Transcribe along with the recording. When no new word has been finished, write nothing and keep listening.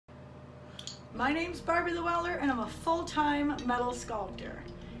My name's Barbie the Welder and I'm a full-time metal sculptor.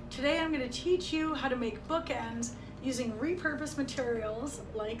 Today I'm going to teach you how to make bookends using repurposed materials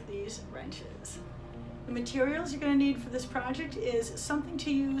like these wrenches. The materials you're going to need for this project is something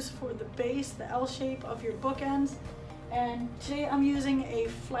to use for the base, the L shape of your bookends. And today I'm using a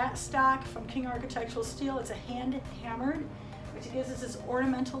flat stock from King Architectural Steel. It's a hand hammered, which gives us this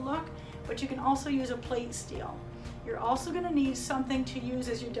ornamental look, but you can also use a plate steel. You're also going to need something to use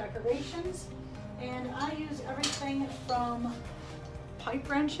as your decorations. And I use everything from pipe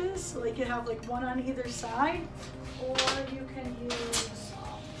wrenches, so like you have like one on either side, or you can use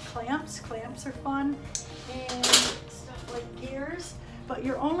clamps. Clamps are fun, and stuff like gears, but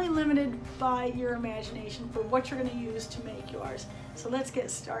you're only limited by your imagination for what you're going to use to make yours. So let's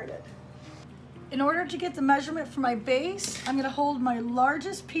get started. In order to get the measurement for my base, I'm going to hold my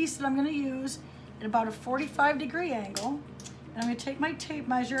largest piece that I'm going to use at about a 45-degree angle. And I'm going to take my tape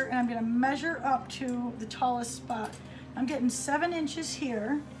measure and I'm going to measure up to the tallest spot. I'm getting 7 inches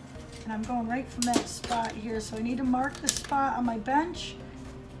here, and I'm going right from that spot here. So I need to mark the spot on my bench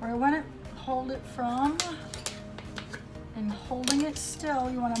where I want to hold it from. And holding it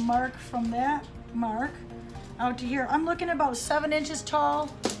still, you want to mark from that mark out to here. I'm looking about 7 inches tall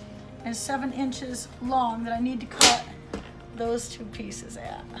and 7 inches long that I need to cut those two pieces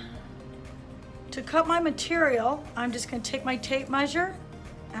at. To cut my material, I'm just going to take my tape measure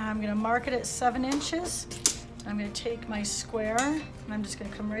and I'm going to mark it at 7 inches. I'm going to take my square and I'm just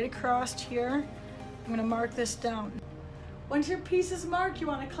going to come right across here. I'm going to mark this down. Once your piece is marked, you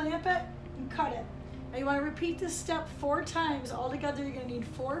want to clamp it and cut it. Now you want to repeat this step 4 times. Altogether, you're going to need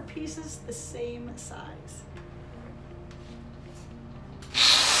 4 pieces the same size.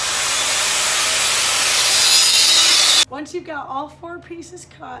 Once you've got all 4 pieces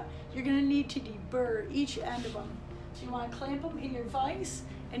cut, you're going to need to deburr each end of them. So you want to clamp them in your vise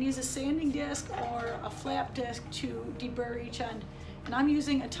and use a sanding disc or a flap disc to deburr each end. And I'm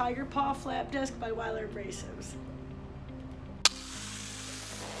using a tiger paw flap disc by York Boces.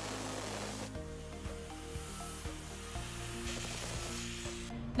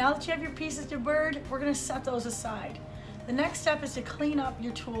 Now that you have your pieces deburred, we're going to set those aside. The next step is to clean up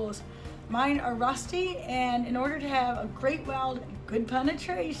your tools. Mine are rusty, and in order to have a great weld, good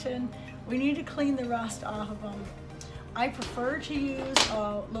penetration, we need to clean the rust off of them. I prefer to use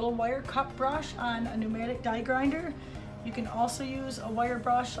a little wire cut brush on a pneumatic die grinder. You can also use a wire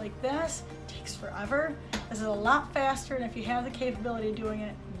brush like this. It takes forever. This is a lot faster, and if you have the capability of doing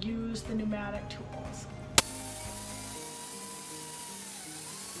it, use the pneumatic tools.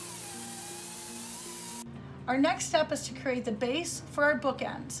 Our next step is to create the base for our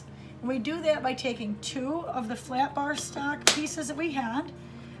bookends. And we do that by taking 2 of the flat bar stock pieces that we had,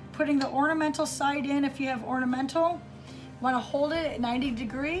 putting the ornamental side in if you have ornamental. You want to hold it at 90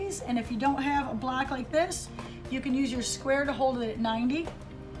 degrees, and if you don't have a block like this, you can use your square to hold it at 90.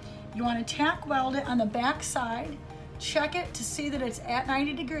 You want to tack weld it on the back side, check it to see that it's at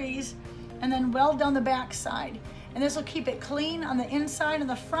 90 degrees, and then weld down the back side. And this will keep it clean on the inside and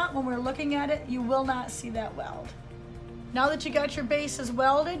the front. When we're looking at it, you will not see that weld. Now that you got your bases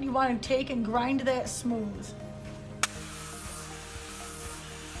welded, you want to take and grind that smooth.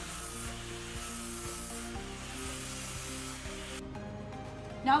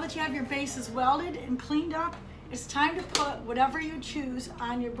 Now that you have your bases welded and cleaned up, it's time to put whatever you choose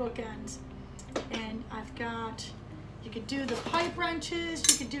on your bookends. And I've got, you could do the pipe wrenches,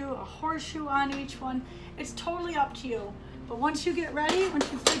 you could do a horseshoe on each one. It's totally up to you. But once you get ready,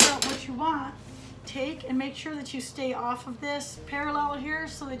 once you figure out what you want, take and make sure that you stay off of this parallel here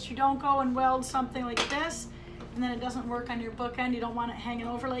so that you don't go and weld something like this and then it doesn't work on your bookend. You don't want it hanging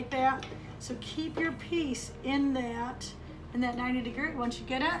over like that. So keep your piece in that 90 degree. Once you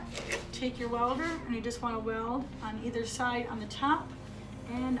get it, take your welder and you just want to weld on either side, on the top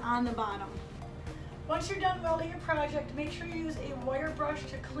and on the bottom. Once you're done welding your project, make sure you use a wire brush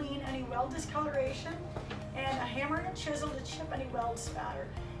to clean any weld discoloration and a hammer and a chisel to chip any weld spatter.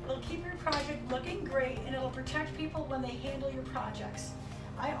 It'll keep your project looking great, and it'll protect people when they handle your projects.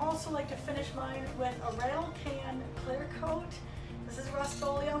 I also like to finish mine with a rattle can clear coat. This is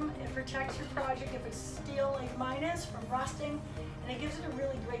Rust-Oleum. It protects your project if it's steel like mine is from rusting, and it gives it a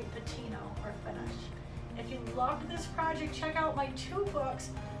really great patina or finish. If you loved this project, check out my 2 books,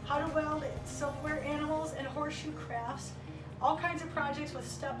 How to Weld Silverware Animals and Horseshoe Crafts. All kinds of projects with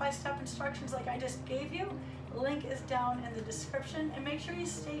step-by-step instructions like I just gave you. The link is down in the description, and make sure you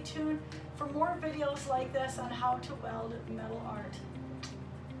stay tuned for more videos like this on how to weld metal art.